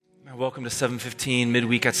Welcome to 7:15,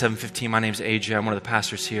 midweek at 7:15. My name's AJ. I'm one of the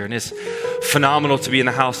pastors here, and it's phenomenal to be in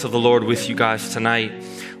the house of the Lord with you guys tonight.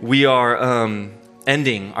 We are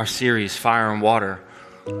ending our series, Fire and Water,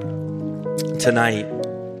 tonight,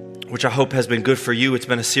 which I hope has been good for you. It's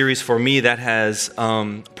been a series for me that has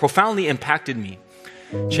profoundly impacted me,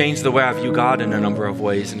 changed the way I view God in a number of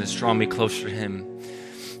ways, and has drawn me closer to Him.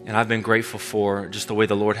 And I've been grateful for just the way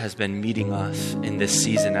the Lord has been meeting us in this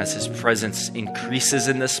season as His presence increases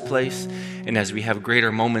in this place and as we have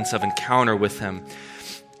greater moments of encounter with Him.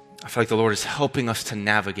 I feel like the Lord is helping us to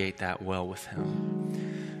navigate that well with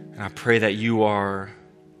Him. And I pray that you are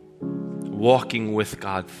walking with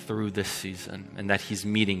God through this season and that He's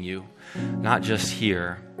meeting you, not just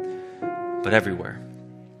here, but everywhere.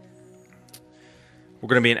 We're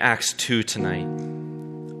going to be in Acts 2 tonight.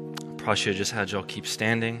 Probably should have just had y'all keep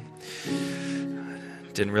standing.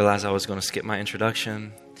 Didn't realize I was going to skip my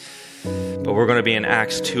introduction. But we're going to be in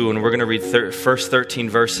Acts 2, and we're going to read first 13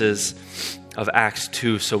 verses of Acts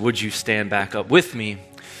 2. So would you stand back up with me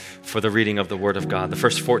for the reading of the Word of God? The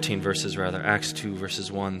first 14 verses, rather. Acts 2,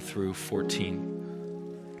 verses 1 through 14.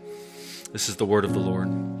 This is the Word of the Lord.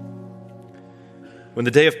 When the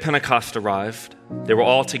day of Pentecost arrived, they were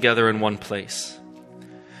all together in one place.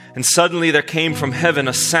 And suddenly there came from heaven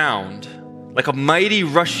a sound like a mighty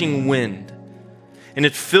rushing wind, and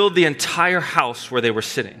it filled the entire house where they were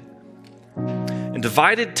sitting. And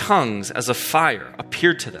divided tongues as of fire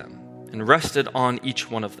appeared to them and rested on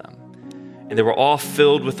each one of them. And they were all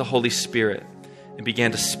filled with the Holy Spirit and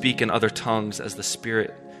began to speak in other tongues as the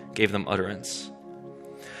Spirit gave them utterance.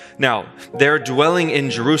 Now there were dwelling in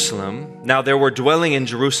Jerusalem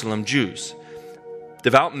Jews,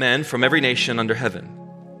 devout men from every nation under heaven.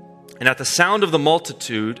 And at this sound, the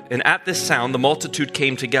multitude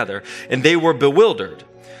came together, and they were bewildered,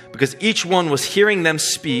 because each one was hearing them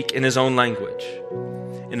speak in his own language.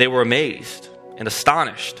 And they were amazed and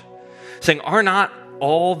astonished, saying, "Are not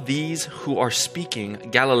all these who are speaking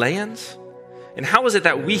Galileans? And how is it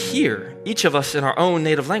that we hear, each of us in our own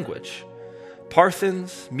native language?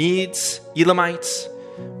 Parthians, Medes, Elamites,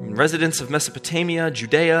 residents of Mesopotamia,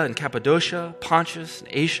 Judea and Cappadocia, Pontus and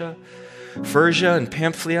Asia, Phrygia and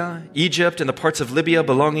Pamphylia, Egypt and the parts of Libya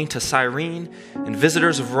belonging to Cyrene, and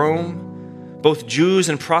visitors of Rome, both Jews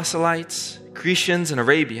and proselytes, Cretians and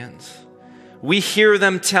Arabians. We hear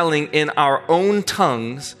them telling in our own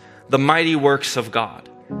tongues the mighty works of God."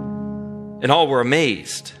 And all were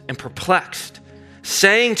amazed and perplexed,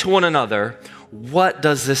 saying to one another, "What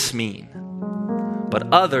does this mean?" But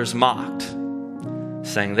others mocked,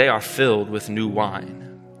 saying, "They are filled with new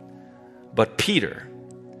wine." But Peter,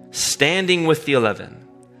 standing with the 11,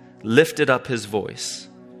 lifted up his voice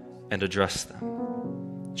and addressed them.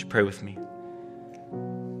 Would you pray with me?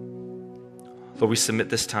 Lord, we submit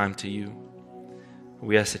this time to you.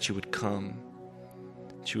 We ask that you would come,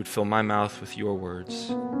 that you would fill my mouth with your words.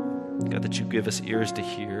 God, that you give us ears to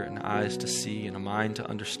hear and eyes to see and a mind to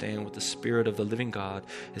understand what the Spirit of the living God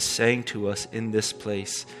is saying to us in this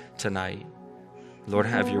place tonight. Lord,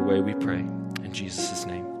 have your way, we pray. In Jesus'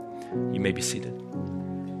 name, you may be seated.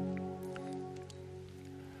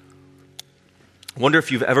 I wonder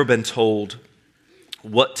if you've ever been told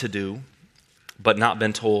what to do, but not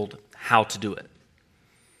been told how to do it.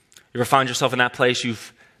 You ever find yourself in that place?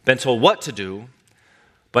 You've been told what to do,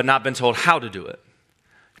 but not been told how to do it.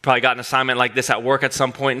 You probably got an assignment like this at work at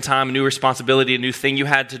some point in time, a new responsibility, a new thing you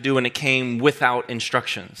had to do, and it came without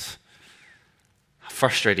instructions. How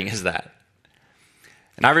frustrating is that?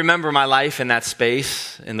 And I remember my life in that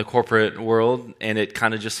space in the corporate world, and it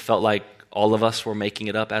kind of just felt like all of us were making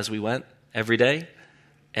it up as we went every day,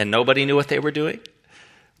 and nobody knew what they were doing,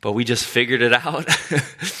 but we just figured it out.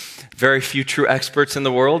 Very few true experts in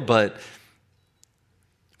the world, but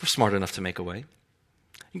we're smart enough to make a way.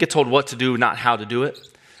 You get told what to do, not how to do it.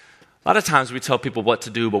 A lot of times we tell people what to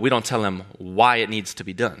do, but we don't tell them why it needs to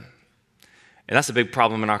be done. And that's a big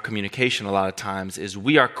problem in our communication a lot of times, is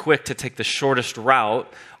we are quick to take the shortest route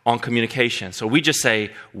on communication. So we just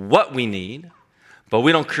say what we need, but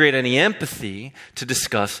we don't create any empathy to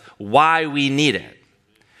discuss why we need it.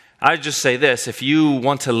 I just say this: if you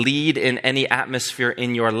want to lead in any atmosphere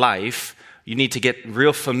in your life, you need to get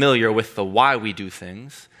real familiar with the why we do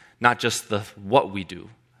things, not just the what we do.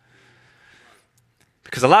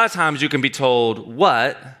 Because a lot of times you can be told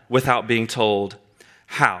what without being told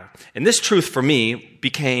how. And this truth for me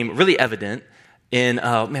became really evident in,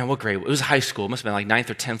 what grade? It was high school. It must have been like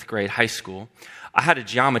 9th or 10th grade high school. I had a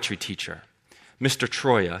geometry teacher, Mr.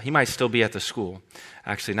 Troya. He might still be at the school,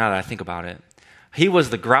 actually, now that I think about it. He was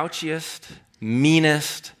the grouchiest,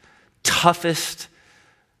 meanest, toughest,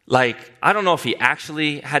 Like, I don't know if he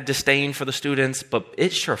actually had disdain for the students, but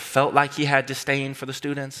it sure felt like he had disdain for the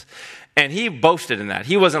students. And he boasted in that.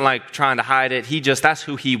 He wasn't like trying to hide it. That's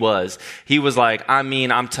who he was. He was like, I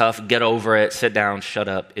mean, I'm tough. Get over it. Sit down. Shut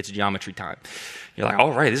up. It's geometry time. You're like,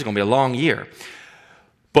 all right, this is going to be a long year.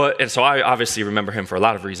 And so I obviously remember him for a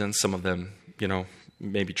lot of reasons. Some of them,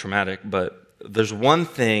 maybe traumatic. But there's one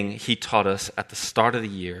thing he taught us at the start of the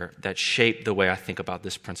year that shaped the way I think about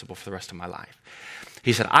this principle for the rest of my life.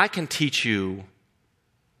 He said, I can teach you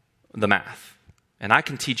the math, and I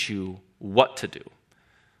can teach you what to do.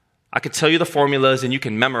 I can tell you the formulas, and you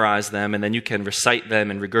can memorize them, and then you can recite them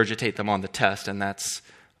and regurgitate them on the test, and that's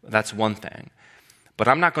one thing. But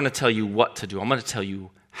I'm not going to tell you what to do. I'm going to tell you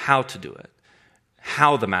how to do it,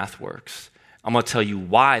 how the math works. I'm going to tell you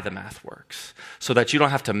why the math works, so that you don't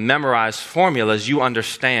have to memorize formulas. You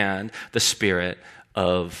understand the spirit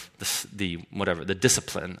of the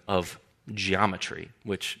discipline of geometry,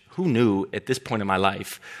 which who knew at this point in my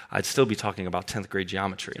life I'd still be talking about 10th grade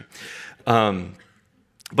geometry.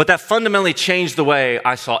 But that fundamentally changed the way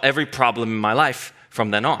I saw every problem in my life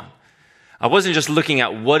from then on. I wasn't just looking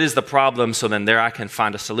at what is the problem so then there I can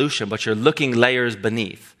find a solution, but you're looking layers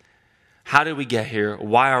beneath. How did we get here?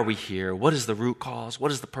 Why are we here? What is the root cause?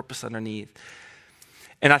 What is the purpose underneath?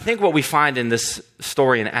 And I think what we find in this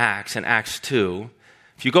story in Acts 2,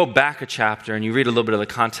 if you go back a chapter and you read a little bit of the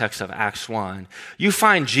context of Acts 1, you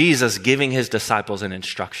find Jesus giving his disciples an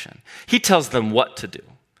instruction. He tells them what to do.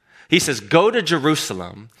 He says, go to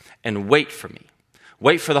Jerusalem and wait for me.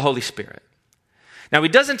 Wait for the Holy Spirit. Now, he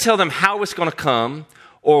doesn't tell them how it's going to come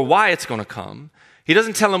or why it's going to come. He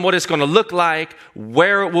doesn't tell them what it's going to look like,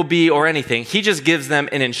 where it will be, or anything. He just gives them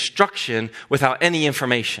an instruction without any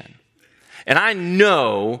information. And I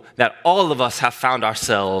know that all of us have found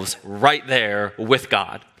ourselves right there with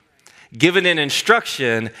God, given an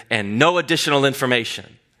instruction and no additional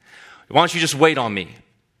information. Why don't you just wait on me?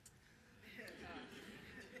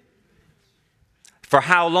 For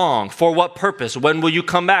how long? For what purpose? When will you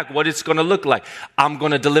come back? What it's going to look like? I'm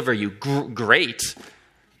going to deliver you. Great.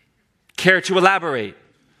 Care to elaborate?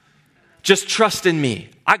 Just trust in me.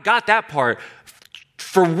 I got that part.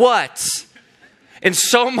 For what? And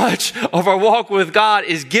so much of our walk with God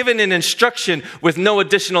is given an instruction with no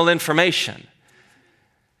additional information.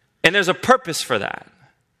 And there's a purpose for that.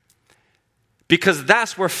 Because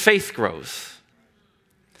that's where faith grows.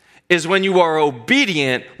 Is when you are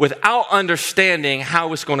obedient without understanding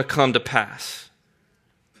how it's going to come to pass.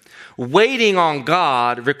 Waiting on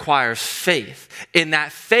God requires faith. And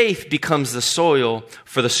that faith becomes the soil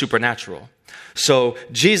for the supernatural. So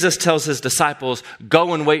Jesus tells his disciples,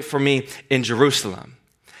 go and wait for me in Jerusalem.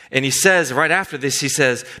 And he says, right after this, he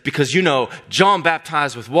says, because John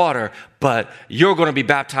baptized with water, but you're going to be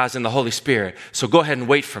baptized in the Holy Spirit. So go ahead and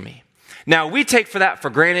wait for me. Now, we take that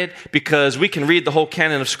for granted because we can read the whole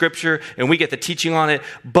canon of Scripture and we get the teaching on it.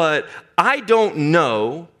 But I don't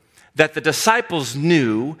know that the disciples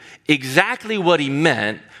knew exactly what he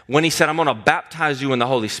meant when he said, I'm going to baptize you in the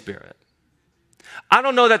Holy Spirit. I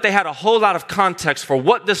don't know that they had a whole lot of context for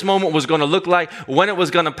what this moment was going to look like, when it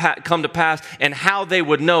was going to come to pass, and how they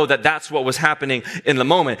would know that that's what was happening in the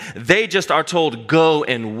moment. They just are told, go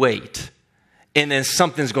and wait, and then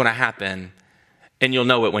something's going to happen, and you'll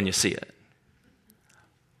know it when you see it.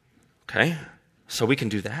 Okay, so we can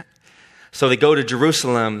do that. So they go to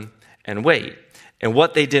Jerusalem and wait. And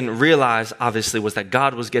what they didn't realize, obviously, was that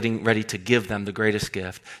God was getting ready to give them the greatest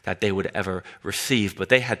gift that they would ever receive. But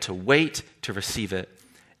they had to wait to receive it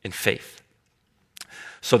in faith.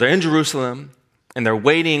 So they're in Jerusalem, and they're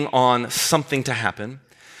waiting on something to happen.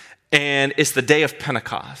 And it's the day of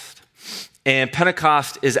Pentecost. And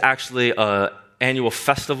Pentecost is actually an annual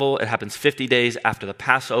festival. It happens 50 days after the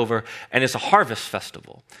Passover, and it's a harvest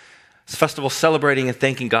festival. It's a festival celebrating and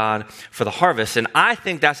thanking God for the harvest. And I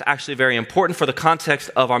think that's actually very important for the context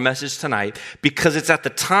of our message tonight, because it's at the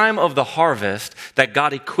time of the harvest that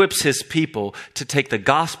God equips his people to take the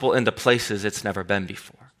gospel into places it's never been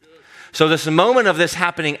before. So this moment of this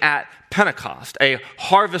happening at Pentecost, a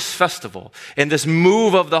harvest festival, and this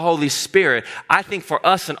move of the Holy Spirit, I think for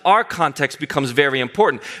us in our context becomes very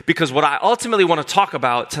important, because what I ultimately want to talk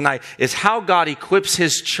about tonight is how God equips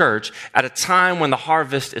his church at a time when the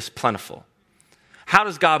harvest is plentiful. How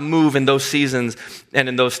does God move in those seasons and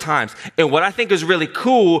in those times? And what I think is really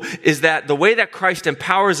cool is that the way that Christ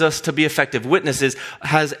empowers us to be effective witnesses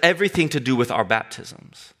has everything to do with our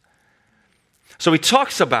baptisms. So he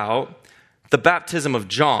talks about the baptism of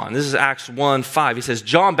John. This is Acts 1:5. He says,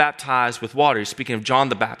 John baptized with water. He's speaking of John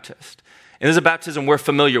the Baptist. And this is a baptism we're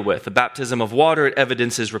familiar with. The baptism of water, it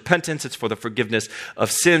evidences repentance. It's for the forgiveness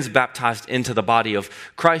of sins, baptized into the body of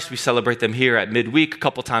Christ. We celebrate them here at midweek a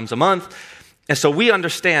couple times a month. And so we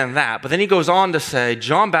understand that. But then he goes on to say,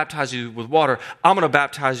 John baptized you with water. I'm going to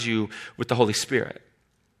baptize you with the Holy Spirit.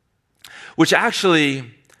 Which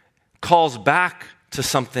actually calls back to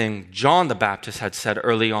something John the Baptist had said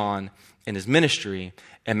early on in his ministry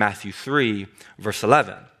in Matthew 3, verse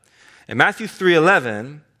 11. In Matthew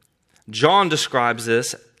 3:11, John describes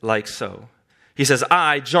this like so. He says,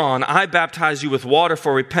 I, John, I baptize you with water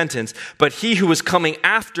for repentance, but he who is coming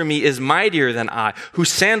after me is mightier than I,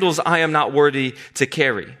 whose sandals I am not worthy to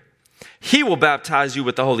carry. He will baptize you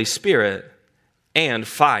with the Holy Spirit and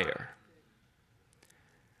fire.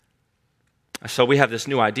 So we have this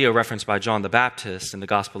new idea referenced by John the Baptist in the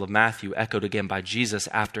Gospel of Matthew, echoed again by Jesus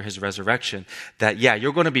after his resurrection, that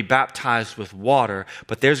you're going to be baptized with water,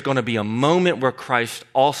 but there's going to be a moment where Christ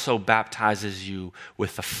also baptizes you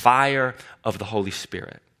with the fire of the Holy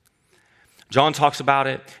Spirit. John talks about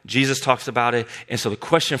it, Jesus talks about it, and so the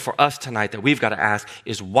question for us tonight that we've got to ask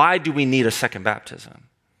is, why do we need a second baptism?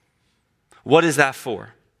 What is that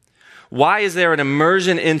for? Why is there an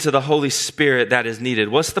immersion into the Holy Spirit that is needed?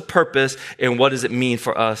 What's the purpose and what does it mean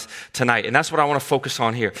for us tonight? And that's what I want to focus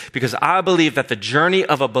on here, because I believe that the journey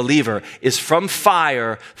of a believer is from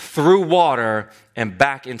fire through water and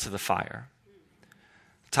back into the fire.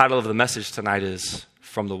 The title of the message tonight is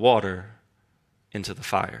From the Water into the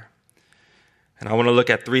Fire. And I want to look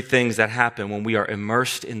at three things that happen when we are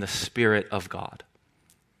immersed in the Spirit of God.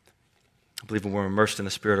 I believe when we're immersed in the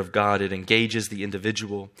Spirit of God, it engages the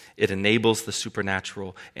individual, it enables the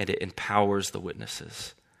supernatural, and it empowers the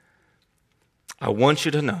witnesses. I want you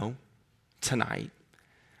to know tonight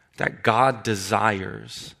that God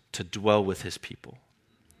desires to dwell with his people.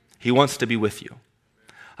 He wants to be with you.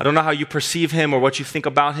 I don't know how you perceive him or what you think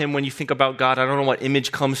about him when you think about God. I don't know what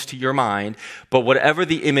image comes to your mind, but whatever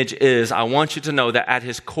the image is, I want you to know that at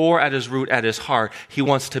his core, at his root, at his heart, he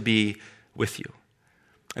wants to be with you.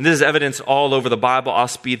 And this is evidence all over the Bible. I'll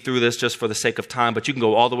speed through this just for the sake of time, but you can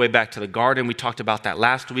go all the way back to the garden. We talked about that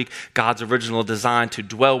last week, God's original design to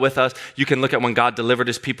dwell with us. You can look at when God delivered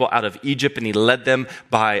his people out of Egypt and he led them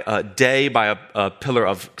by day by a pillar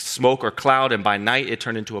of smoke or cloud, and by night it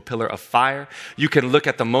turned into a pillar of fire. You can look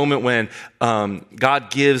at the moment when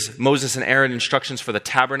God gives Moses and Aaron instructions for the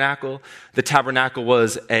tabernacle. The tabernacle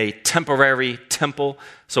was a temporary temple,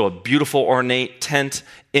 so a beautiful ornate tent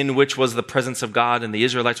in which was the presence of God, and the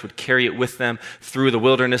Israelites would carry it with them through the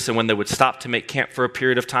wilderness, and when they would stop to make camp for a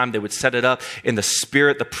period of time, they would set it up. In the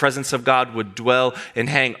Spirit, the presence of God would dwell and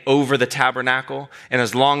hang over the tabernacle, and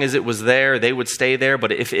as long as it was there, they would stay there,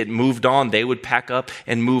 but if it moved on, they would pack up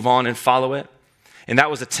and move on and follow it. And that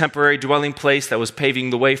was a temporary dwelling place that was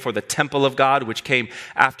paving the way for the temple of God, which came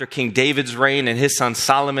after King David's reign, and his son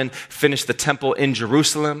Solomon finished the temple in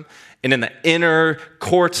Jerusalem. And in the inner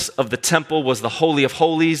courts of the temple was the Holy of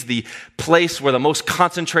Holies, the place where the most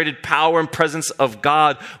concentrated power and presence of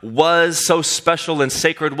God was. So special and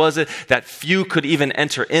sacred was it that few could even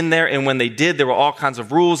enter in there. And when they did, there were all kinds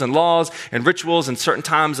of rules and laws and rituals and certain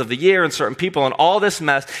times of the year and certain people and all this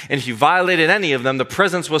mess. And if you violated any of them, the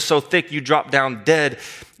presence was so thick you dropped down dead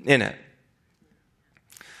in it.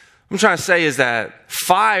 What I'm trying to say is that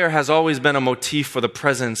fire has always been a motif for the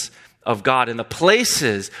presence of God, and the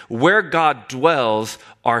places where God dwells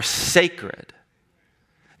are sacred.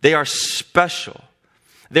 They are special.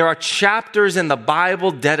 There are chapters in the Bible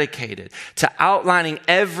dedicated to outlining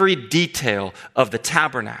every detail of the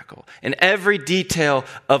tabernacle and every detail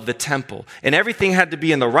of the temple. And everything had to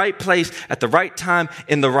be in the right place at the right time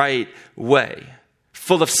in the right way.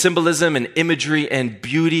 Full of symbolism and imagery and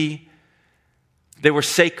beauty. They were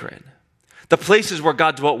sacred. The places where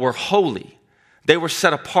God dwelt were holy. They were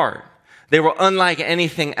set apart. They were unlike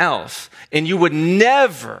anything else. And you would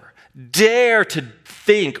never dare to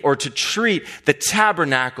think or to treat the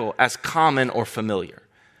tabernacle as common or familiar.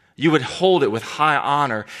 You would hold it with high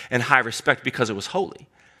honor and high respect because it was holy.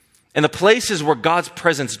 And the places where God's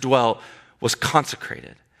presence dwelt was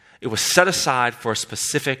consecrated. It was set aside for a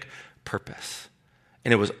specific purpose.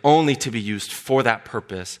 And it was only to be used for that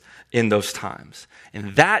purpose in those times.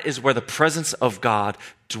 And that is where the presence of God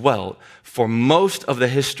dwelt for most of the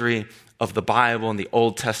history of the Bible and the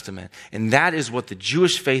Old Testament. And that is what the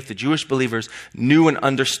Jewish faith, the Jewish believers knew and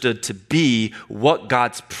understood to be what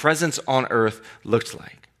God's presence on earth looked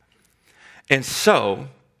like. And so,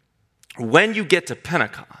 when you get to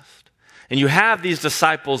Pentecost, and you have these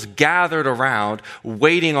disciples gathered around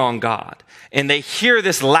waiting on God, and they hear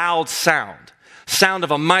this loud sound, sound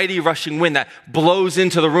of a mighty rushing wind that blows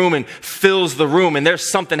into the room and fills the room. And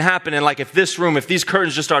there's something happening. Like if these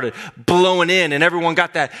curtains just started blowing in and everyone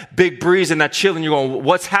got that big breeze and that chill, and you're going,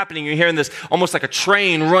 what's happening? You're hearing this almost like a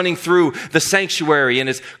train running through the sanctuary, and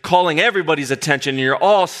it's calling everybody's attention. And you're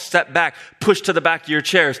all stepped back, pushed to the back of your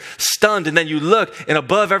chairs, stunned. And then you look, and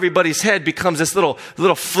above everybody's head becomes this little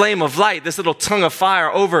flame of light, this little tongue of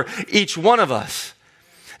fire over each one of us.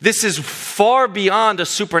 This is far beyond a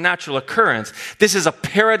supernatural occurrence. This is a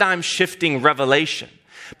paradigm-shifting revelation.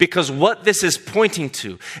 Because what this is pointing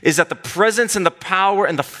to is that the presence and the power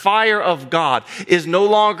and the fire of God is no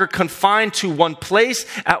longer confined to one place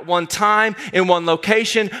at one time in one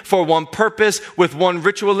location for one purpose with one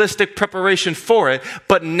ritualistic preparation for it.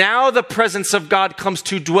 But now the presence of God comes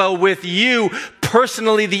to dwell with you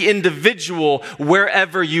personally, the individual,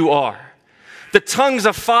 wherever you are. The tongues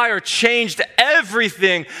of fire changed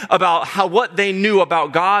everything about what they knew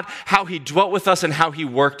about God, how he dwelt with us, and how he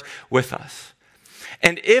worked with us.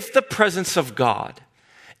 And if the presence of God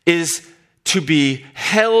is to be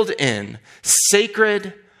held in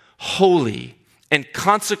sacred, holy, and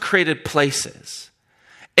consecrated places,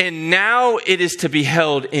 and now it is to be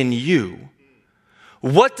held in you,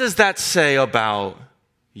 what does that say about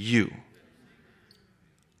you?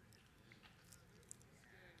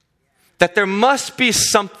 That there must be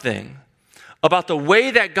something about the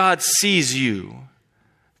way that God sees you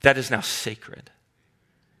that is now sacred,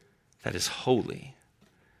 that is holy,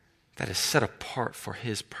 that is set apart for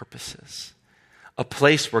his purposes, a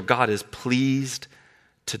place where God is pleased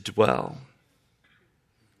to dwell.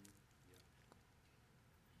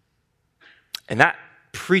 And that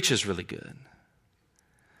preaches really good.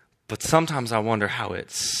 But sometimes I wonder how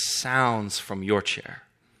it sounds from your chair.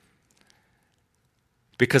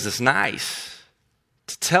 Because it's nice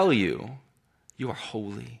to tell you, you are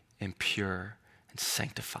holy and pure and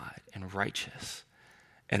sanctified and righteous.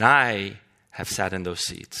 And I have sat in those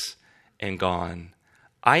seats and gone,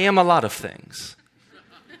 I am a lot of things.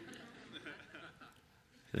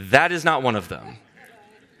 That is not one of them.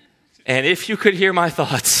 And if you could hear my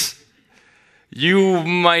thoughts, you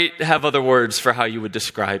might have other words for how you would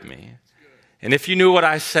describe me. And if you knew what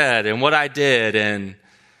I said and what I did, and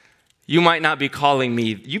you might not be calling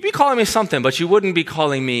me, you'd be calling me something, but you wouldn't be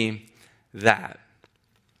calling me that.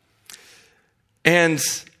 And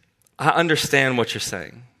I understand what you're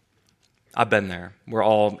saying. I've been there. We're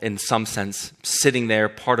all, in some sense, sitting there.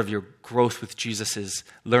 Part of your growth with Jesus is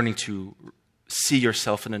learning to see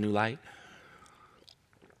yourself in a new light.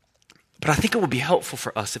 But I think it would be helpful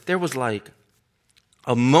for us if there was like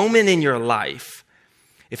a moment in your life,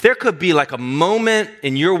 if there could be like a moment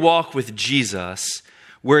in your walk with Jesus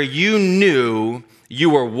where you knew you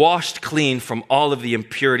were washed clean from all of the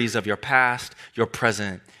impurities of your past, your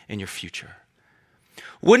present, and your future.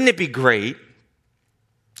 Wouldn't it be great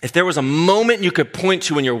if there was a moment you could point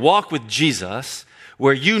to in your walk with Jesus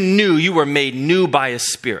where you knew you were made new by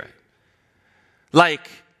his Spirit? Like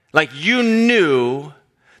you knew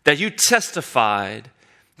that you testified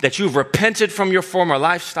that you've repented from your former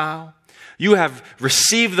lifestyle, you have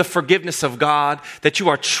received the forgiveness of God, that you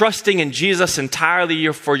are trusting in Jesus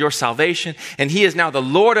entirely for your salvation, and he is now the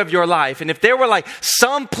Lord of your life. And if there were like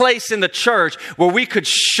some place in the church where we could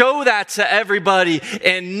show that to everybody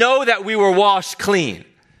and know that we were washed clean.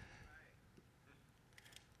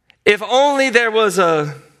 If only there was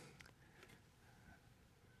a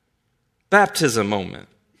baptism moment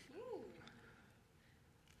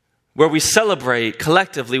where we celebrate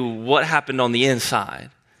collectively what happened on the inside.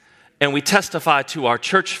 And we testify to our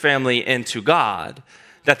church family and to God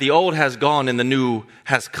that the old has gone and the new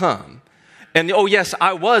has come. And oh yes,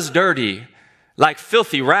 I was dirty, like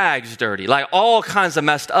filthy rags dirty, like all kinds of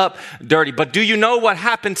messed up dirty. But do you know what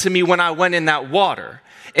happened to me when I went in that water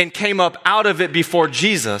and came up out of it before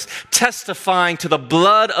Jesus, testifying to the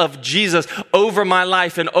blood of Jesus over my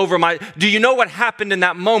life and over do you know what happened in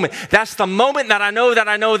that moment? That's the moment that I know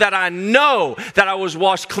that I was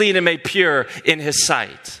washed clean and made pure in his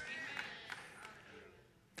sight.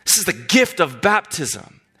 This is the gift of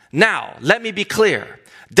baptism. Now, let me be clear.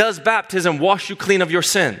 Does baptism wash you clean of your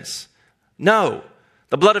sins? No.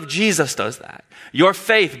 The blood of Jesus does that. Your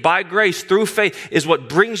faith, by grace, through faith, is what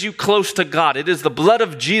brings you close to God. It is the blood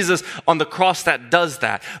of Jesus on the cross that does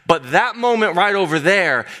that. But that moment right over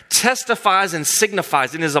there testifies and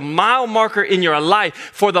signifies and is a mile marker in your life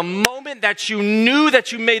for the moment that you knew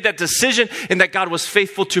that you made that decision and that God was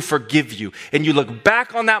faithful to forgive you. And you look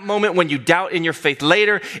back on that moment when you doubt in your faith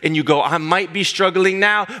later and you go, I might be struggling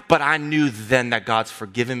now, but I knew then that God's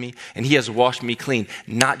forgiven me and he has washed me clean,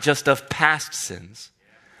 not just of past sins,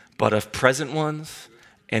 but of present ones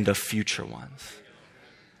and of future ones.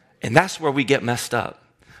 And that's where we get messed up.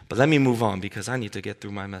 But let me move on because I need to get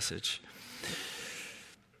through my message.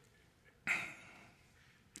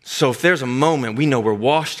 So if there's a moment we know we're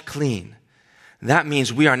washed clean, that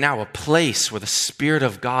means we are now a place where the Spirit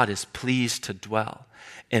of God is pleased to dwell.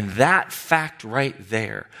 And that fact right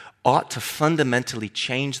there ought to fundamentally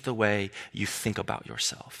change the way you think about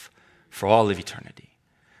yourself for all of eternity.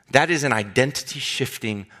 That is an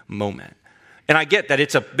identity-shifting moment. And I get that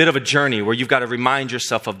it's a bit of a journey where you've got to remind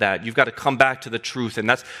yourself of that. You've got to come back to the truth. And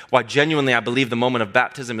that's why genuinely I believe the moment of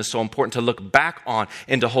baptism is so important to look back on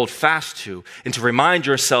and to hold fast to and to remind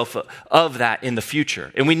yourself of that in the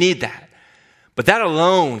future. And we need that. But that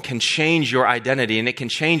alone can change your identity, and it can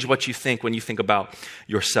change what you think when you think about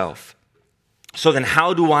yourself. So then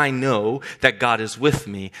how do I know that God is with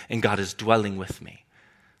me and God is dwelling with me?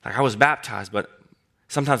 Like, I was baptized, but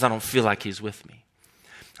sometimes I don't feel like he's with me.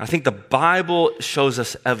 I think the Bible shows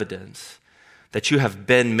us evidence that you have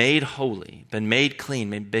been made holy, been made clean,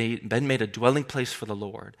 been made a dwelling place for the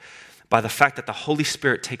Lord by the fact that the Holy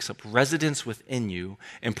Spirit takes up residence within you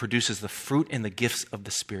and produces the fruit and the gifts of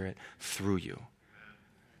the Spirit through you.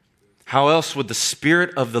 How else would the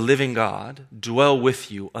Spirit of the living God dwell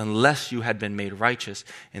with you unless you had been made righteous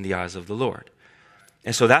in the eyes of the Lord?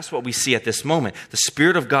 And so that's what we see at this moment. The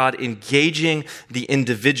Spirit of God engaging the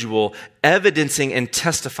individual, evidencing and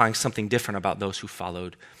testifying something different about those who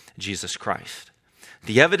followed Jesus Christ.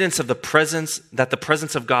 The evidence of the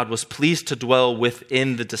presence of God was pleased to dwell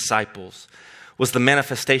within the disciples was the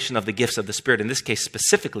manifestation of the gifts of the Spirit, in this case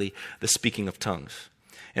specifically the speaking of tongues.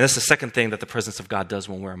 And that's the second thing that the presence of God does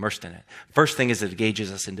when we're immersed in it. First thing is it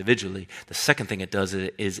engages us individually. The second thing it does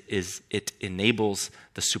is it enables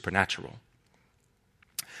the supernatural.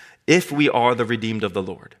 If we are the redeemed of the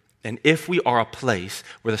Lord, and if we are a place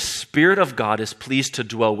where the Spirit of God is pleased to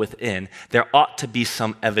dwell within, there ought to be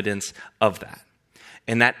some evidence of that.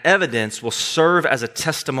 And that evidence will serve as a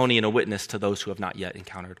testimony and a witness to those who have not yet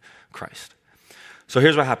encountered Christ. So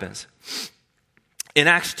here's what happens. In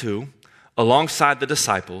Acts 2, alongside the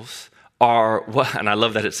disciples and I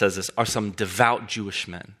love that it says this, are some devout Jewish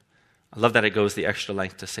men. I love that it goes the extra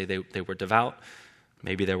length to say they were devout.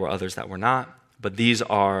 Maybe there were others that were not. But these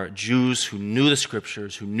are Jews who knew the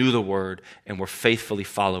scriptures, who knew the word, and were faithfully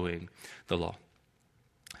following the law.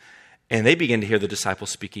 And they began to hear the disciples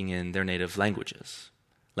speaking in their native languages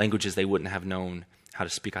they wouldn't have known how to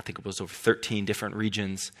speak. I think it was over 13 different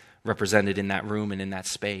regions represented in that room and in that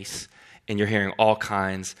space. And you're hearing all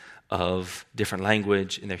kinds of different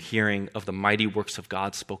language, and they're hearing of the mighty works of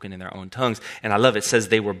God spoken in their own tongues. And I love it says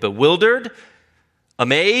they were bewildered,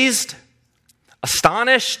 amazed,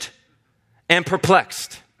 astonished, and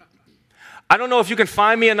perplexed. I don't know if you can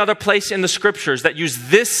find me another place in the scriptures that use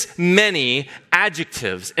this many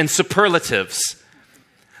adjectives and superlatives.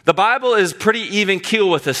 The Bible is pretty even keel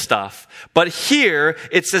with this stuff. But here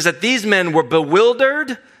it says that these men were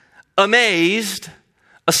bewildered, amazed,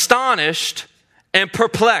 astonished, and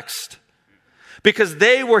perplexed. Because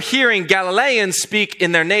they were hearing Galileans speak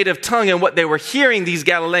in their native tongue, and what they were hearing these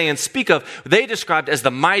Galileans speak of, they described as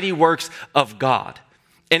the mighty works of God.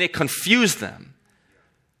 And it confused them.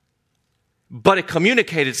 But it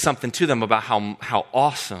communicated something to them about how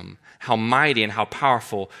awesome, how mighty, and how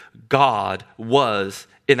powerful God was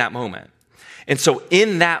in that moment. And so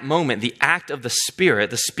in that moment, the act of the Spirit,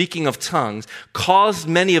 the speaking of tongues, caused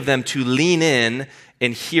many of them to lean in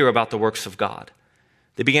and hear about the works of God.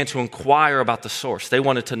 They began to inquire about the source. They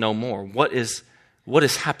wanted to know more. What is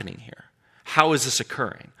happening here? How is this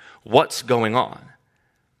occurring? What's going on?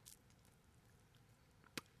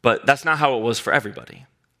 But that's not how it was for everybody.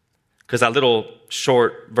 Because that little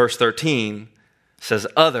short verse 13 says,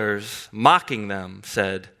 others, mocking them,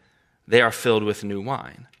 said, they are filled with new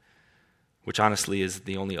wine. Which honestly is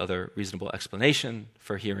the only other reasonable explanation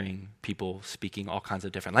for hearing people speaking all kinds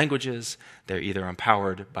of different languages. They're either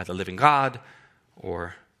empowered by the living God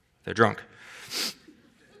or they're drunk.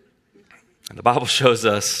 And the Bible shows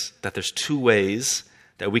us that there's two ways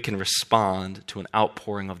that we can respond to an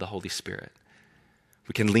outpouring of the Holy Spirit.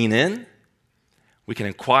 We can lean in, we can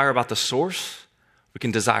inquire about the source, we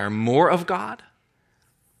can desire more of God,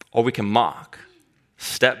 or we can mock,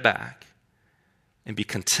 step back, and be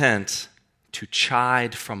content to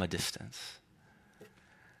chide from a distance.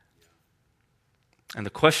 And the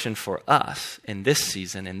question for us in this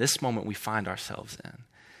season, in this moment we find ourselves in,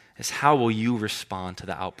 is how will you respond to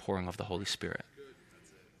the outpouring of the Holy Spirit?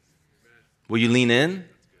 Will you lean in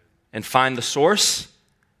and find the source?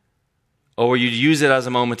 Or will you use it as a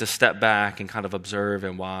moment to step back and kind of observe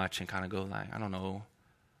and watch and kind of go like, I don't know,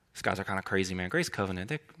 these guys are kind of crazy, man. Grace Covenant,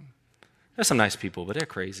 they're some nice people, but they're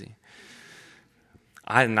crazy.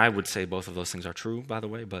 I would say both of those things are true, by the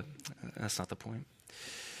way, but that's not the point.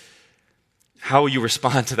 How will you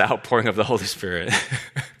respond to the outpouring of the Holy Spirit?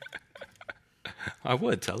 I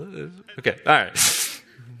would tell it. Okay, all right.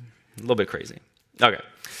 A little bit crazy. Okay.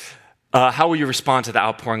 How will you respond to the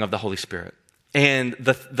outpouring of the Holy Spirit? And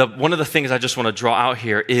the one of the things I just want to draw out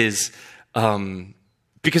here is,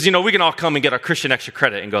 because, we can all come and get our Christian extra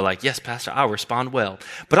credit and go like, yes, Pastor, I'll respond well.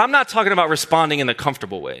 But I'm not talking about responding in the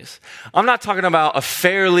comfortable ways. I'm not talking about a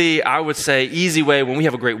fairly, I would say, easy way when we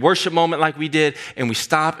have a great worship moment like we did, and we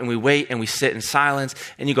stop and we wait and we sit in silence,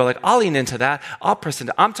 and you go like, I'll lean into that. I'll press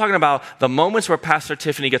into. I'm talking about the moments where Pastor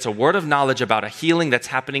Tiffany gets a word of knowledge about a healing that's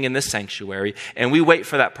happening in this sanctuary, and we wait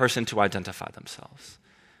for that person to identify themselves.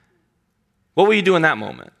 What will you do in that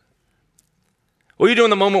moment? What do you do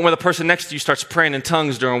in the moment when the person next to you starts praying in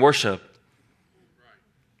tongues during worship?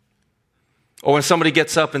 Or when somebody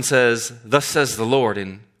gets up and says, thus says the Lord,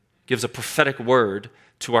 and gives a prophetic word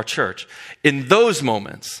to our church. In those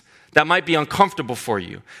moments, that might be uncomfortable for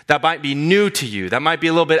you. That might be new to you. That might be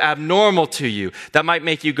a little bit abnormal to you. That might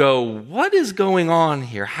make you go, what is going on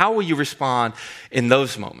here? How will you respond in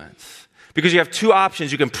those moments? Because you have two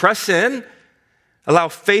options. You can press in, allow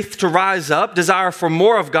faith to rise up, desire for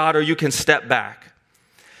more of God, or you can step back.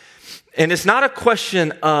 And it's not a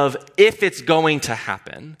question of if it's going to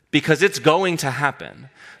happen, because it's going to happen.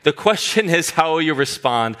 The question is, how will you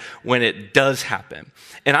respond when it does happen?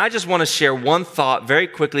 And I just want to share one thought very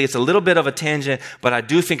quickly. It's a little bit of a tangent, but I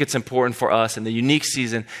do think it's important for us in the unique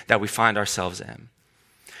season that we find ourselves in.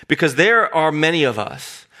 Because there are many of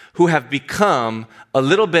us who have become a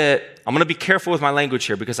little bit, I'm going to be careful with my language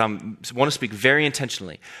here because I want to speak very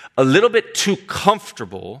intentionally, a little bit too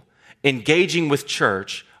comfortable engaging with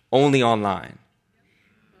church only online.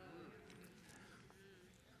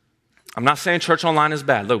 I'm not saying church online is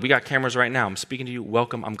bad. Look, we got cameras right now. I'm speaking to you.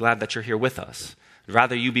 Welcome. I'm glad that you're here with us. I'd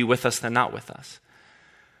rather you be with us than not with us.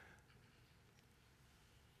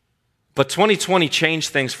 But 2020 changed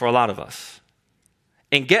things for a lot of us.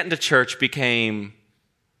 And getting to church became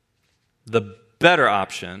the better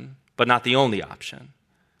option, but not the only option.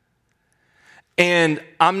 And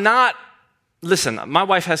listen, my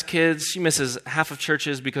wife has kids. She misses half of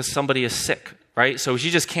churches because somebody is sick, right? So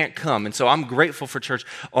she just can't come. And so I'm grateful for church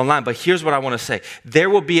online. But here's what I want to say. There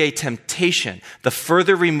will be a temptation, the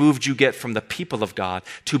further removed you get from the people of God,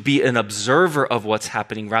 to be an observer of what's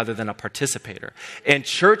happening rather than a participator. And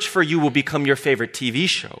church for you will become your favorite TV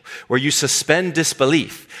show, where you suspend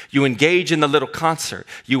disbelief. You engage in the little concert.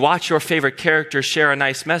 You watch your favorite character share a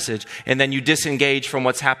nice message, and then you disengage from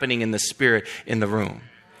what's happening in the spirit in the room.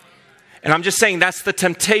 And I'm just saying that's the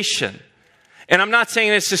temptation. And I'm not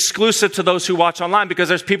saying it's exclusive to those who watch online, because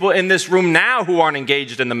there's people in this room now who aren't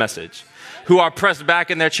engaged in the message, who are pressed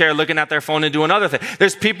back in their chair looking at their phone and doing other things.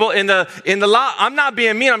 There's people in the I'm not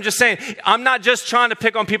being mean. I'm just saying, I'm not just trying to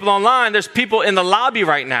pick on people online. There's people in the lobby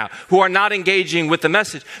right now who are not engaging with the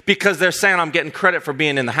message because they're saying I'm getting credit for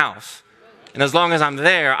being in the house. And as long as I'm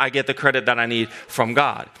there, I get the credit that I need from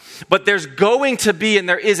God. But there's going to be, and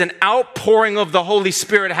there is an outpouring of the Holy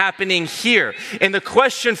Spirit happening here. And the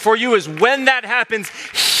question for you is, when that happens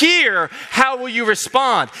here, how will you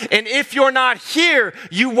respond? And if you're not here,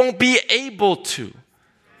 you won't be able to.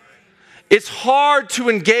 It's hard to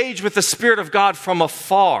engage with the Spirit of God from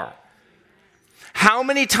afar. How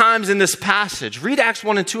many times in this passage, read Acts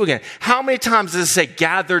 1 and 2 again, how many times does it say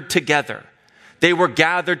gathered together? They were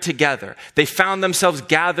gathered together. They found themselves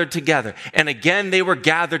gathered together. And again, they were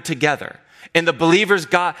gathered together. And the believers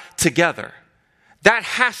got together. That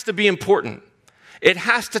has to be important. It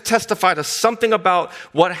has to testify to something about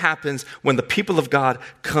what happens when the people of God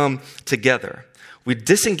come together. We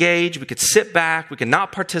disengage, we could sit back, we could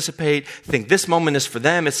not participate, think this moment is for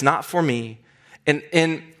them, it's not for me.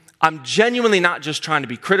 And I'm genuinely not just trying to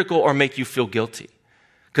be critical or make you feel guilty,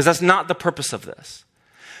 because that's not the purpose of this.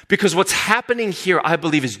 Because what's happening here, I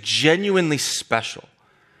believe, is genuinely special.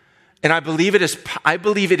 And I believe it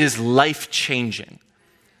is life-changing.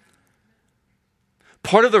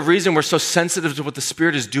 Part of the reason we're so sensitive to what the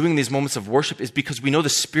Spirit is doing in these moments of worship is because we know the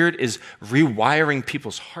Spirit is rewiring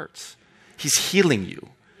people's hearts. He's healing you.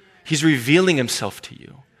 He's revealing himself to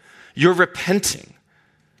you. You're repenting.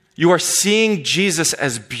 You are seeing Jesus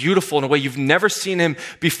as beautiful in a way you've never seen him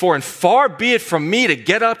before. And far be it from me to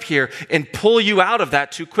get up here and pull you out of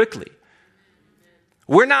that too quickly.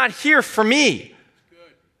 We're not here for me.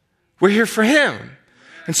 We're here for him.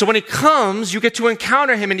 And so when he comes, you get to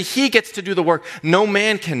encounter him and he gets to do the work no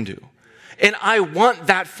man can do. And I want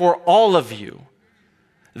that for all of you.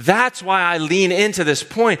 That's why I lean into this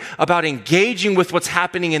point about engaging with what's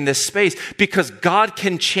happening in this space, because God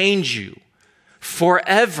can change you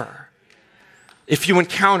forever. if you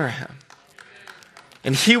encounter him.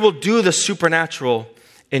 And he will do the supernatural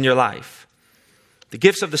in your life. The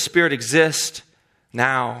gifts of the Spirit exist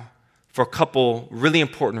now for a couple really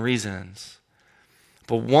important reasons.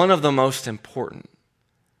 But one of the most important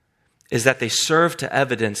is that they serve to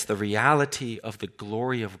evidence the reality of the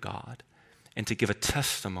glory of God and to give a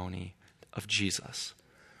testimony of Jesus.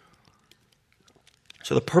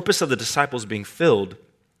 So the purpose of the disciples being filled,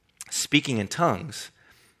 speaking in tongues,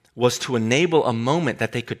 was to enable a moment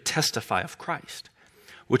that they could testify of Christ,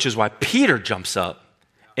 which is why Peter jumps up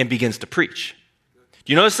and begins to preach.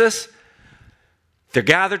 Do you notice this? They're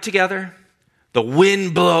gathered together. The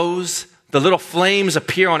wind blows. The little flames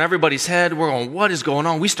appear on everybody's head. We're going, what is going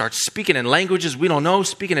on? We start speaking in languages we don't know,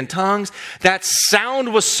 speaking in tongues. That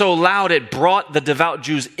sound was so loud, it brought the devout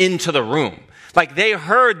Jews into the room. Like they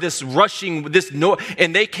heard this rushing, this noise,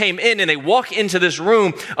 and they came in and they walk into this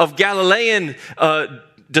room of Galilean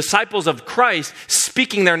disciples of Christ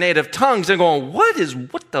speaking their native tongues and going, what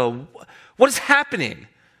is happening?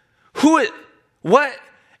 What?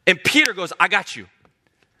 And Peter goes, I got you.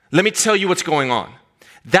 Let me tell you what's going on.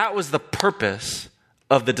 That was the purpose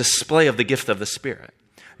of the display of the gift of the Spirit.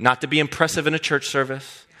 Not to be impressive in a church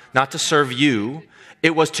service, not to serve you.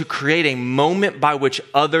 It was to create a moment by which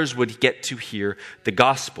others would get to hear the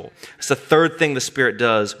gospel. It's the third thing the Spirit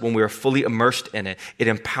does when we are fully immersed in it. It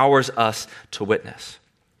empowers us to witness.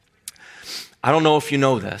 I don't know if you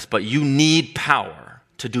know this, but you need power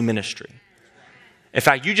to do ministry. In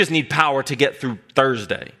fact, you just need power to get through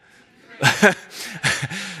Thursday.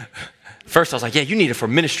 First, I was like, yeah, you need it for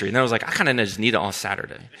ministry. And then I was like, I kind of just need it on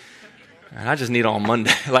Saturday. And I just need it on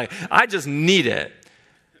Monday. I just need it.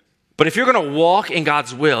 But if you're going to walk in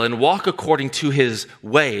God's will and walk according to his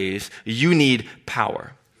ways, you need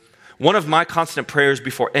power. One of my constant prayers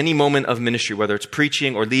before any moment of ministry, whether it's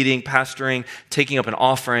preaching or leading, pastoring, taking up an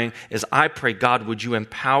offering, is I pray, God, would you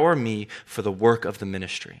empower me for the work of the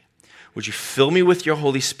ministry? Would you fill me with your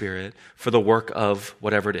Holy Spirit for the work of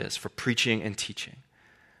whatever it is, for preaching and teaching?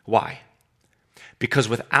 Why? Because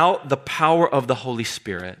without the power of the Holy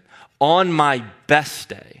Spirit, on my best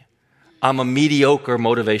day, I'm a mediocre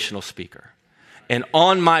motivational speaker. And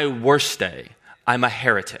on my worst day, I'm a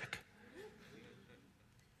heretic.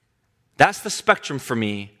 That's the spectrum for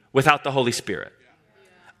me without the Holy Spirit.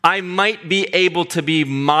 I might be able to be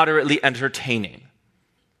moderately entertaining.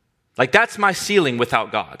 That's my ceiling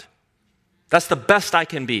without God. That's the best I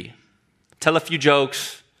can be. Tell a few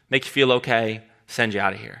jokes, make you feel okay, send you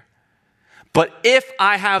out of here. But if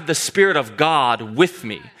I have the Spirit of God with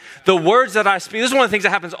me, the words that I speak, this is one of the things that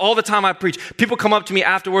happens all the time I preach. People come up to me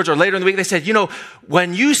afterwards or later in the week, they said,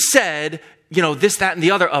 when you said, this, that, and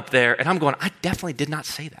the other up there, and I'm going, I definitely did not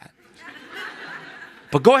say that.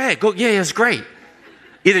 But go ahead, yeah, it's great.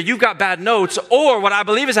 Either you've got bad notes, or what I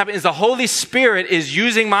believe is happening is the Holy Spirit is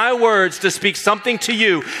using my words to speak something to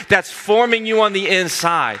you that's forming you on the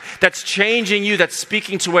inside, that's changing you, that's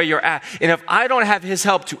speaking to where you're at. And if I don't have his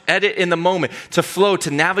help to edit in the moment, to flow,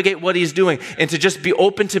 to navigate what he's doing, and to just be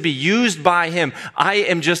open to be used by him, I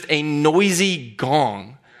am just a noisy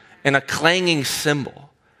gong and a clanging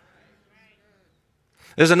cymbal.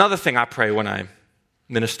 There's another thing I pray when I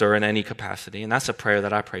minister in any capacity, and that's a prayer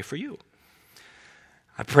that I pray for you.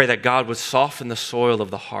 I pray that God would soften the soil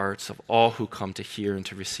of the hearts of all who come to hear and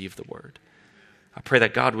to receive the word. I pray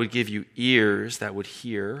that God would give you ears that would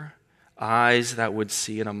hear, eyes that would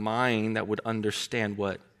see, and a mind that would understand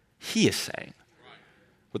what he is saying,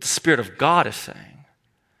 what the Spirit of God is saying.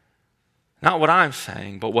 Not what I'm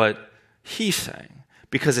saying, but what he's saying.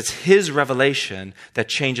 Because it's his revelation that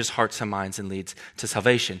changes hearts and minds and leads to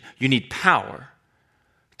salvation. You need power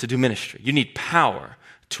to do ministry. You need power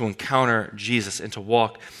to encounter Jesus and to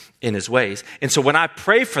walk in his ways. And so when I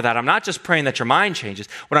pray for that, I'm not just praying that your mind changes.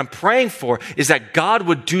 What I'm praying for is that God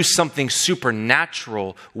would do something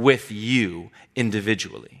supernatural with you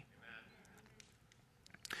individually.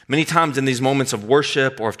 Many times in these moments of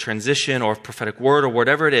worship or of transition or of prophetic word or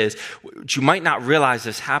whatever it is, what you might not realize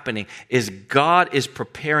is happening is God is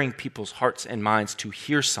preparing people's hearts and minds to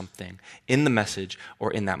hear something in the message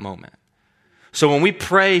or in that moment. So when we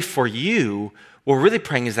pray for you, what we're really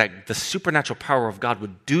praying is that the supernatural power of God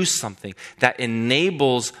would do something that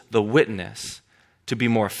enables the witness to be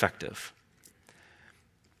more effective.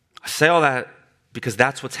 I say all that because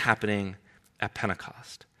that's what's happening at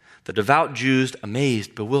Pentecost. The devout Jews,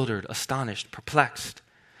 amazed, bewildered, astonished, perplexed,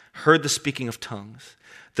 heard the speaking of tongues.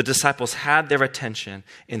 The disciples had their attention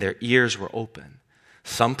and their ears were open.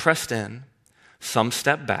 Some pressed in, some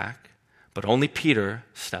stepped back, but only Peter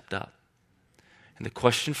stepped up. And the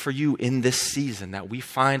question for you in this season that we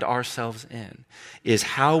find ourselves in is,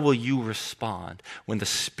 how will you respond when the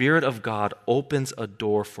Spirit of God opens a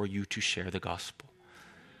door for you to share the gospel?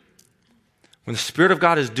 When the Spirit of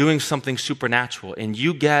God is doing something supernatural and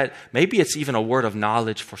you get, maybe it's even a word of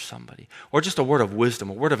knowledge for somebody, or just a word of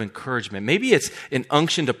wisdom, a word of encouragement. Maybe it's an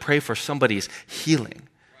unction to pray for somebody's healing.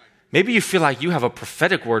 Maybe you feel like you have a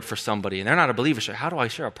prophetic word for somebody and they're not a believer. So how do I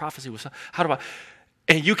share a prophecy with someone? How do I?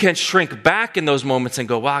 And you can shrink back in those moments and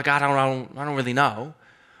go, well, God, I don't really know.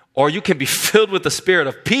 Or you can be filled with the spirit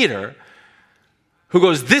of Peter, who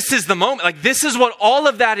goes, this is the moment. Like, this is what all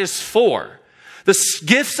of that is for. The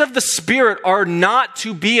gifts of the Spirit are not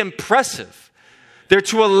to be impressive. They're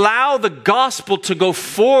to allow the gospel to go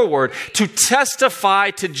forward, to testify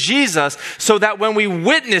to Jesus, so that when we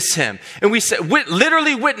witness him, and we say,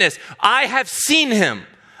 literally witness, I have seen him.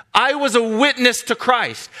 I was a witness to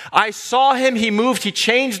Christ. I saw him, he moved, he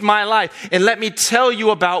changed my life. And let me tell you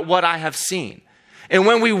about what I have seen. And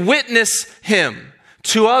when we witness him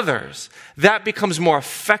to others, that becomes more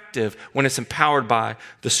effective when it's empowered by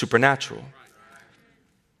the supernatural.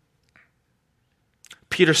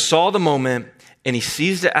 Peter saw the moment and he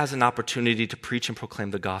seized it as an opportunity to preach and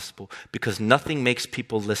proclaim the gospel, because nothing makes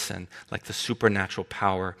people listen like the supernatural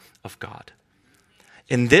power of God.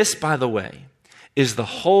 And this, by the way, is the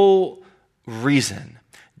whole reason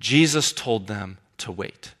Jesus told them to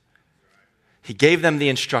wait. He gave them the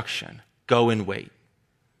instruction, go and wait.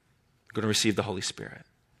 You're going to receive the Holy Spirit.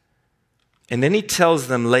 And then he tells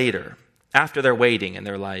them later, after they're waiting, and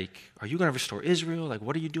they're like, are you going to restore Israel? Like,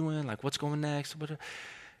 what are you doing? Like, what's going next?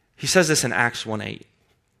 He says this in Acts 1:8.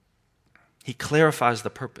 He clarifies the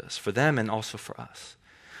purpose for them and also for us.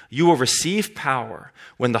 You will receive power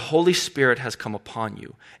when the Holy Spirit has come upon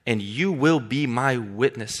you, and you will be my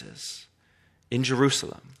witnesses in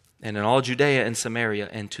Jerusalem and in all Judea and Samaria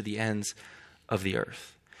and to the ends of the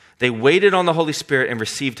earth. They waited on the Holy Spirit and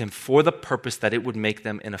received him for the purpose that it would make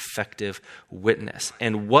them an effective witness.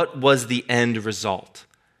 And what was the end result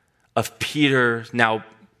of Peter now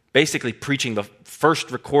basically preaching the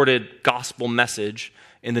first recorded gospel message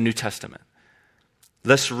in the New Testament?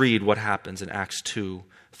 Let's read what happens in Acts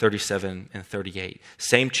 2:37 and 38.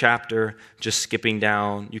 Same chapter, just skipping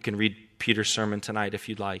down. You can read Peter's sermon tonight if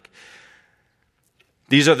you'd like.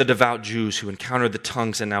 These are the devout Jews who encountered the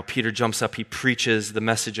tongues, and now Peter jumps up. He preaches the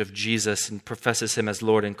message of Jesus and professes him as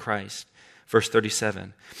Lord and Christ. Verse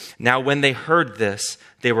 37. Now when they heard this,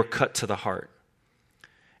 they were cut to the heart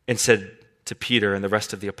and said to Peter and the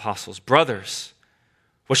rest of the apostles, brothers,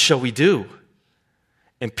 what shall we do?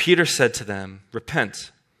 And Peter said to them,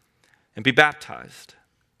 repent and be baptized,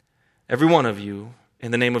 every one of you,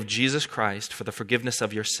 in the name of Jesus Christ for the forgiveness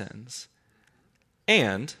of your sins,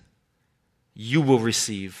 and you will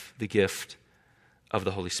receive the gift of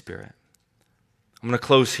the Holy Spirit. I'm going to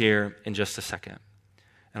close here in just a second.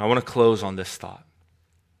 And I want to close on this thought.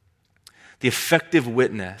 The effective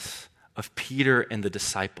witness of Peter and the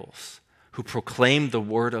disciples who proclaimed the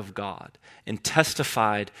word of God and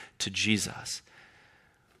testified to Jesus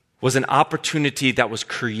was an opportunity that was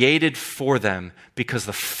created for them because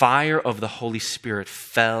the fire of the Holy Spirit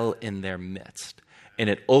fell in their midst, and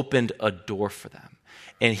it opened a door for them.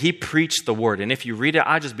 And he preached the word. And if you read it,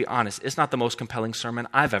 I'll just be honest, it's not the most compelling sermon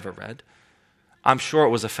I've ever read. I'm sure it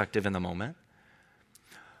was effective in the moment.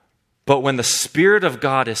 But when the Spirit of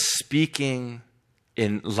God is speaking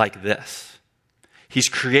in like this, he's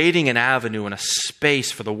creating an avenue and a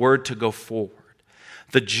space for the word to go forward.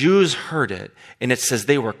 The Jews heard it, and it says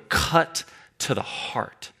they were cut to the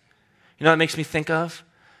heart. You know what it makes me think of?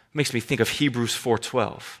 It makes me think of Hebrews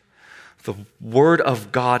 4:12. The word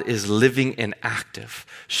of God is living and active,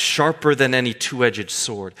 sharper than any two-edged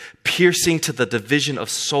sword, piercing to the division of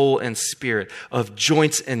soul and spirit, of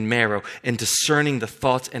joints and marrow, and discerning the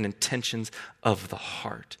thoughts and intentions of the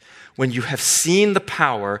heart. When you have seen the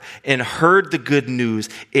power and heard the good news,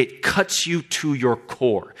 it cuts you to your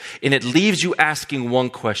core, and it leaves you asking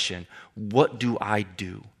one question: what do I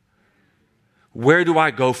do? Where do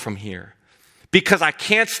I go from here? Because I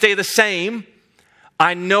can't stay the same.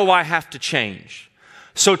 I know I have to change.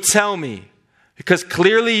 So tell me, because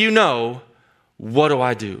clearly you know, what do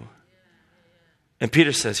I do? And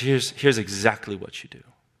Peter says, here's exactly what you do.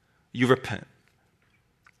 You repent.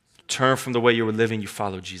 Turn from the way you were living, you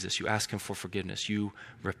follow Jesus. You ask him for forgiveness. You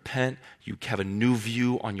repent. You have a new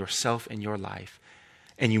view on yourself and your life.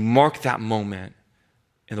 And you mark that moment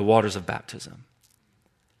in the waters of baptism.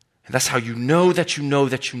 And that's how you know that you know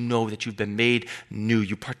that you know that you've been made new.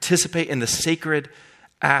 You participate in the sacred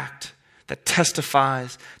act that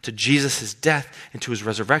testifies to Jesus' death and to his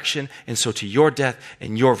resurrection, and so to your death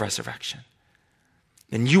and your resurrection.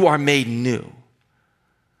 And you are made new.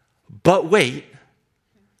 But wait,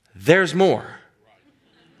 there's more.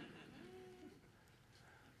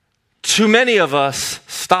 Too many of us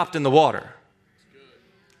stopped in the water.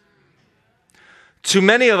 Too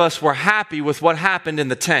many of us were happy with what happened in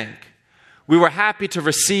the tank. We were happy to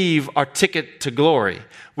receive our ticket to glory.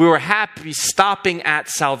 We were happy stopping at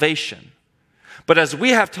salvation. But as we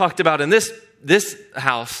have talked about in this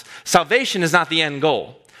house, salvation is not the end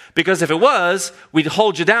goal. Because if it was, we'd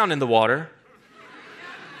hold you down in the water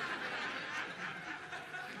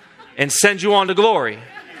and send you on to glory.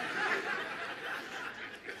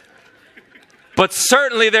 But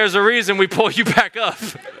certainly there's a reason we pull you back up.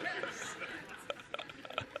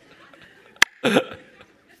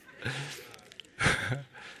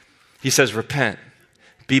 He says, repent,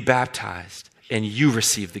 be baptized, and you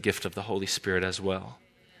receive the gift of the Holy Spirit as well.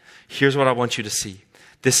 Here's what I want you to see.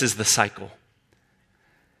 This is the cycle.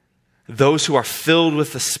 Those who are filled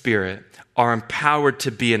with the Spirit are empowered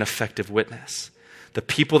to be an effective witness. The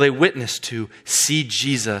people they witness to see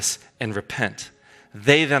Jesus and repent.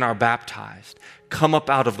 They then are baptized, come up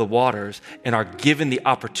out of the waters, and are given the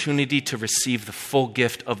opportunity to receive the full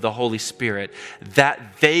gift of the Holy Spirit, that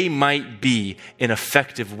they might be an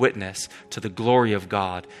effective witness to the glory of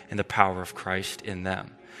God and the power of Christ in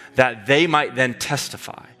them. That they might then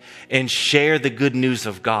testify and share the good news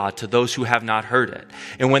of God to those who have not heard it.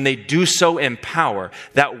 And when they do so in power,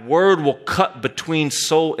 that word will cut between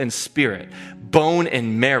soul and spirit, bone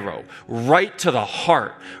and marrow, right to the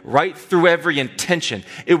heart, right through every intention.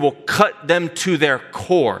 It will cut them to their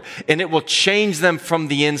core, and it will change them from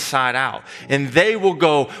the inside out. And they will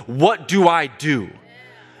go, what do I do?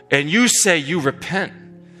 And you say you repent.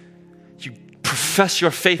 You profess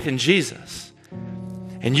your faith in Jesus.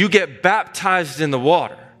 And you get baptized in the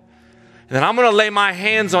water. And then I'm going to lay my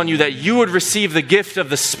hands on you that you would receive the gift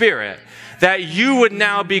of the Spirit, that you would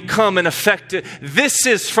now become an effective. This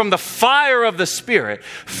is from the fire of the Spirit,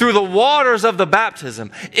 through the waters of the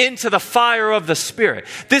baptism, into the fire of the Spirit.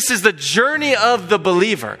 This is the journey of the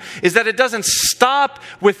believer, is that it doesn't stop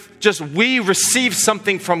with just we receive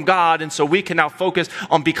something from God and so we can now focus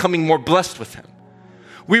on becoming more blessed with Him.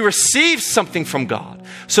 We receive something from God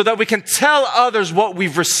so that we can tell others what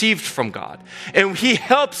we've received from God. And He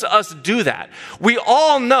helps us do that. We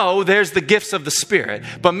all know there's the gifts of the Spirit,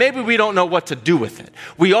 but maybe we don't know what to do with it.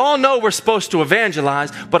 We all know we're supposed to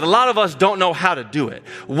evangelize, but a lot of us don't know how to do it.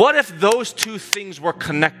 What if those two things were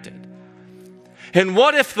connected? And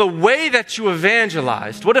what if the way that you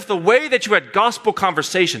evangelized, what if the way that you had gospel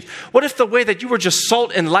conversations, what if the way that you were just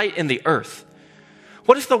salt and light in the earth?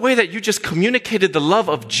 What if the way that you just communicated the love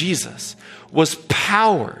of Jesus was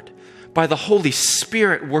powered by the Holy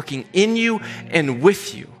Spirit working in you and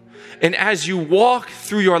with you? And as you walk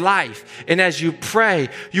through your life and as you pray,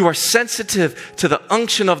 you are sensitive to the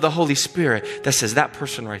unction of the Holy Spirit that says, that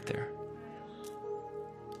person right there.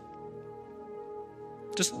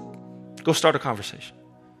 Just go start a conversation.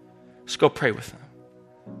 Just go pray with them.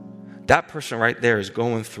 That person right there is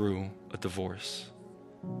going through a divorce.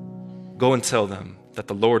 Go and tell them that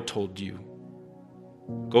the Lord told you.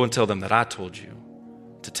 Go and tell them that I told you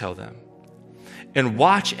to tell them. And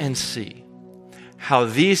watch and see how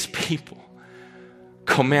these people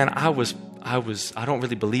go, man, I don't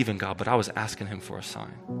really believe in God, but I was asking Him for a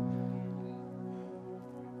sign.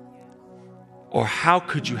 Or how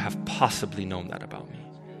could you have possibly known that about me?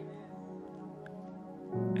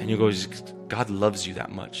 And you go, God loves you that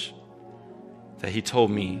much that He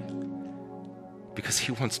told me, because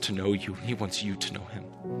He wants to know you. He wants you to know Him.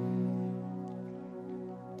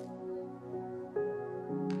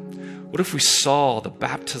 What if we saw the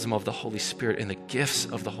baptism of the Holy Spirit and the gifts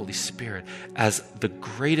of the Holy Spirit as the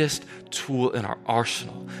greatest tool in our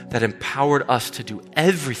arsenal that empowered us to do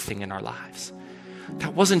everything in our lives?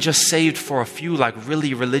 That wasn't just saved for a few like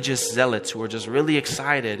really religious zealots who were just really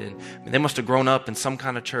excited and they must have grown up in some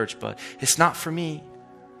kind of church, but it's not for me.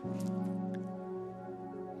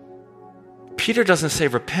 Peter doesn't say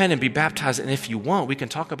repent and be baptized, and if you want, we can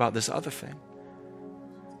talk about this other thing.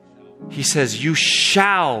 He says you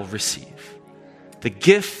shall receive the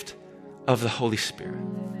gift of the Holy Spirit.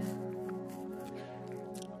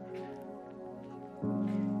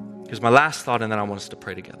 Here's my last thought, and then I want us to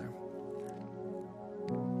pray together.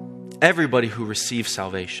 Everybody who receives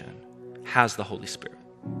salvation has the Holy Spirit.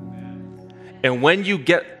 And when you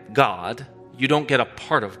get God, you don't get a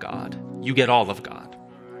part of God, you get all of God.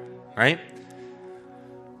 Right?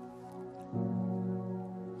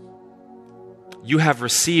 You have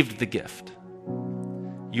received the gift.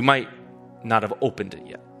 You might not have opened it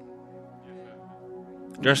yet.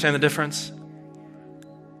 Do you understand the difference?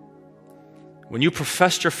 When you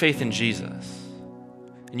professed your faith in Jesus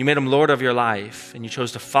and you made him Lord of your life, and you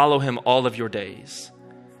chose to follow him all of your days,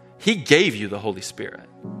 he gave you the Holy Spirit.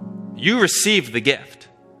 You received the gift,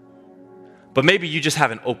 but maybe you just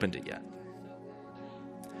haven't opened it yet.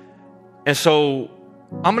 And so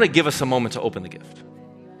I'm going to give us a moment to open the gift,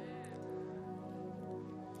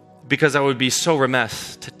 because I would be so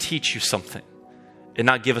remiss to teach you something and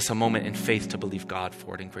not give us a moment in faith to believe God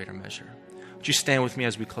for it in greater measure. Would you stand with me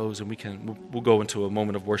as we close, and we'll go into a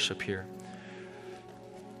moment of worship here.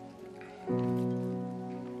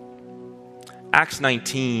 Acts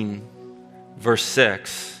 19, verse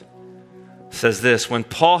 6 says this: when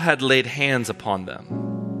Paul had laid hands upon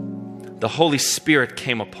them, the Holy Spirit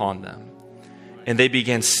came upon them, and they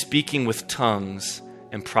began speaking with tongues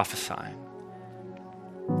and prophesying.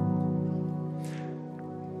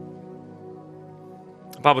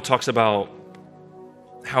 The Bible talks about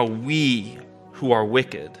how we who are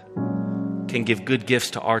wicked can give good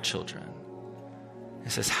gifts to our children.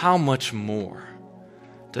 It says, how much more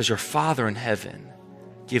does your Father in heaven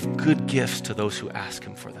give good gifts to those who ask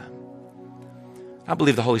him for them? I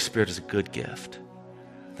believe the Holy Spirit is a good gift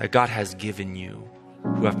that God has given you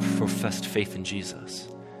who have professed faith in Jesus.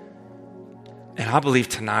 And I believe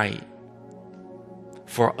tonight,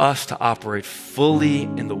 for us to operate fully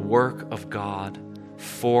in the work of God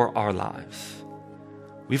for our lives,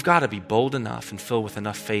 we've got to be bold enough and filled with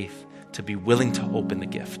enough faith to be willing to open the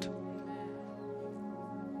gift.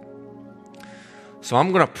 So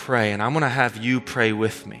I'm going to pray, and I'm going to have you pray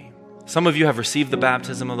with me. Some of you have received the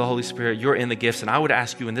baptism of the Holy Spirit. You're in the gifts, and I would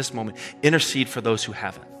ask you in this moment, intercede for those who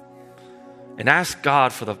haven't. And ask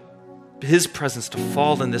God for his presence to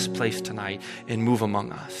fall in this place tonight and move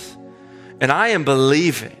among us. And I am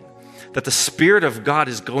believing that the Spirit of God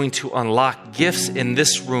is going to unlock gifts in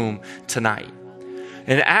this room tonight.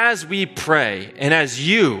 And as we pray, and as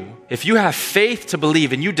if you have faith to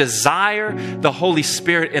believe and you desire the Holy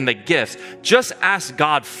Spirit and the gifts, just ask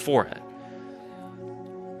God for it.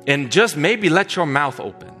 And just maybe let your mouth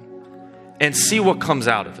open and see what comes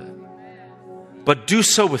out of it. But do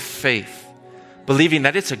so with faith, believing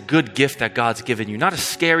that it's a good gift that God's given you. Not a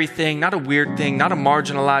scary thing, not a weird thing, not a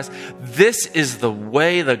marginalized. This is the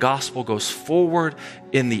way the gospel goes forward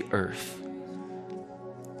in the earth.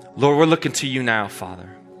 Lord, we're looking to you now, Father,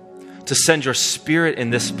 to send your Spirit in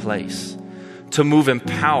this place, to move in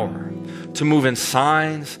power, to move in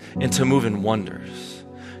signs, and to move in wonders.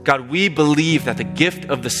 God, we believe that the gift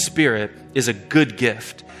of the Spirit is a good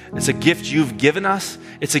gift. It's a gift you've given us.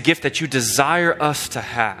 It's a gift that you desire us to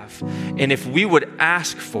have. And if we would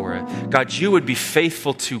ask for it, God, you would be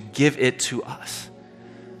faithful to give it to us.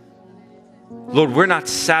 Lord, we're not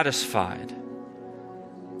satisfied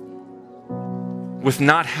with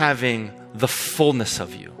not having the fullness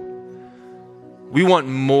of you. We want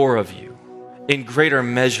more of you in greater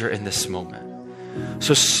measure in this moment.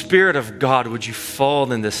 So Spirit of God, would you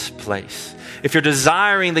fall in this place? If you're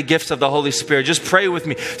desiring the gifts of the Holy Spirit, just pray with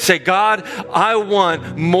me. Say, God, I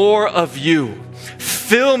want more of you.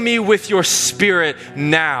 Fill me with your Spirit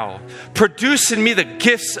now. Produce in me the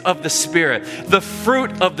gifts of the Spirit, the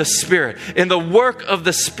fruit of the Spirit, and the work of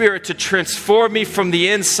the Spirit to transform me from the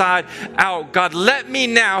inside out. God, let me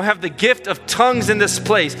now have the gift of tongues in this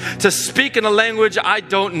place to speak in a language I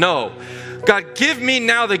don't know. God, give me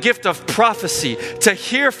now the gift of prophecy to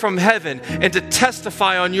hear from heaven and to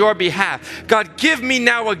testify on your behalf. God, give me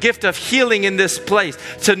now a gift of healing in this place,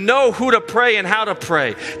 to know who to pray and how to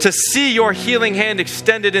pray, to see your healing hand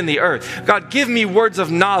extended in the earth. God, give me words of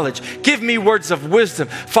knowledge. Give me words of wisdom.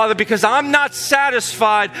 Father, because I'm not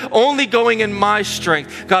satisfied only going in my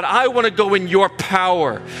strength. God, I want to go in your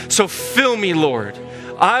power. So fill me, Lord.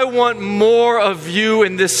 I want more of you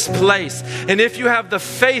in this place. And if you have the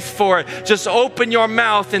faith for it, just open your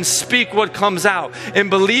mouth and speak what comes out.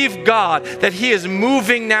 And believe God that he is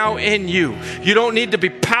moving now in you. You don't need to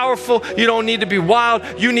be powerful. You don't need to be wild.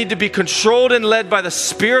 You need to be controlled and led by the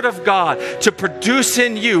Spirit of God to produce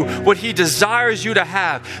in you what he desires you to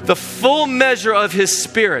have. The full measure of his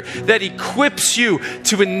Spirit that equips you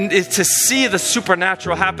to see the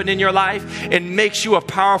supernatural happen in your life and makes you a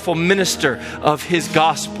powerful minister of his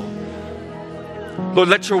gospel. Lord,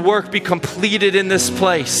 let your work be completed in this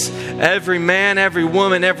place. Every man, every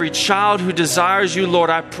woman, every child who desires you, Lord,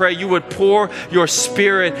 I pray you would pour your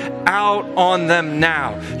Spirit out on them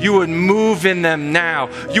now. You would move in them now.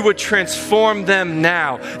 You would transform them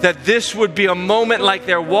now. That this would be a moment like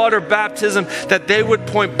their water baptism that they would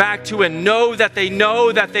point back to and know that they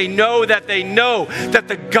know that they know that they know that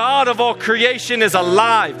the God of all creation is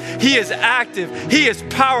alive. He is active. He is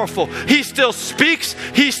powerful. He still speaks.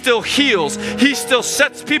 He still heals. He still still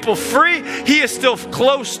sets people free. He is still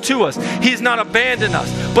close to us. He's not abandoned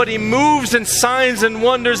us, but He moves in signs and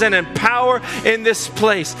wonders and in power in this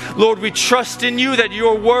place. Lord, we trust in You that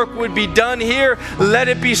Your work would be done here. Let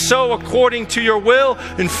it be so according to Your will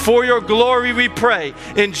and for Your glory, we pray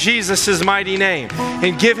in Jesus' mighty name.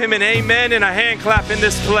 And give Him an amen and a hand clap in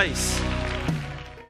this place.